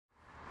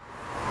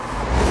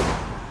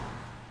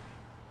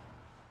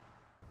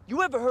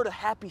You ever heard of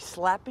happy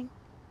slapping?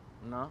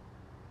 No.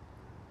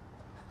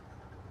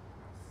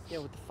 Yeah,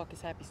 what the fuck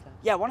is happy slap?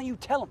 Yeah, why don't you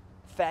tell him,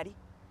 fatty?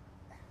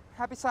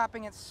 Happy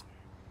slapping, it's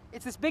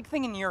this big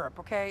thing in Europe,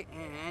 okay?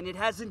 And it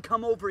hasn't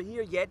come over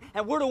here yet,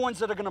 and we're the ones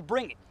that are gonna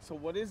bring it. So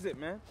what is it,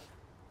 man?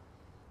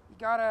 You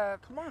gotta...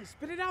 Come on,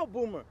 spit it out,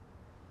 Boomer.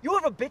 You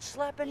ever bitch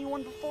slap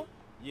anyone before?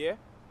 Yeah?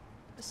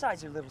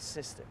 Besides your little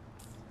sister.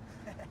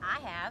 I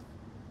have.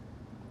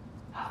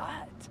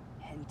 Hot.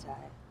 Hentai.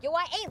 Yo,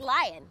 I ain't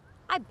lying.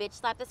 I bitch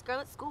slapped this girl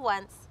at school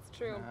once. It's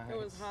true. Nice. It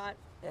was hot.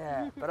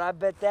 Yeah, but I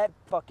bet that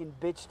fucking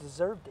bitch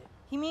deserved it.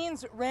 He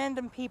means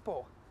random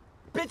people.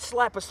 Bitch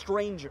slap a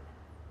stranger.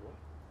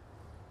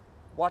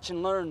 Watch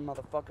and learn,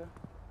 motherfucker.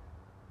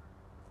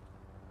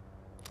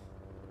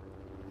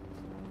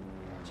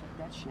 Check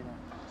that shit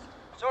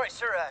out. Sorry,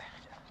 sir,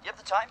 you have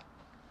the time?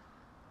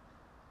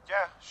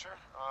 Yeah, sure.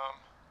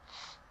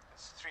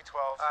 It's 3:12.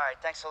 All right,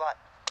 thanks a lot.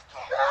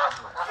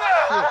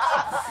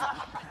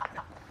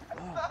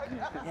 Oh,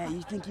 yeah,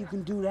 you think you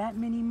can do that,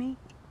 mini-me?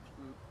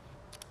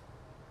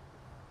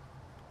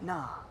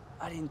 Nah,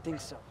 I didn't think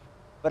so.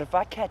 But if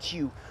I catch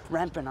you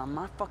ramping on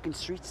my fucking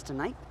streets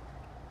tonight,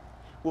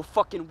 we'll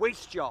fucking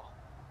waste y'all.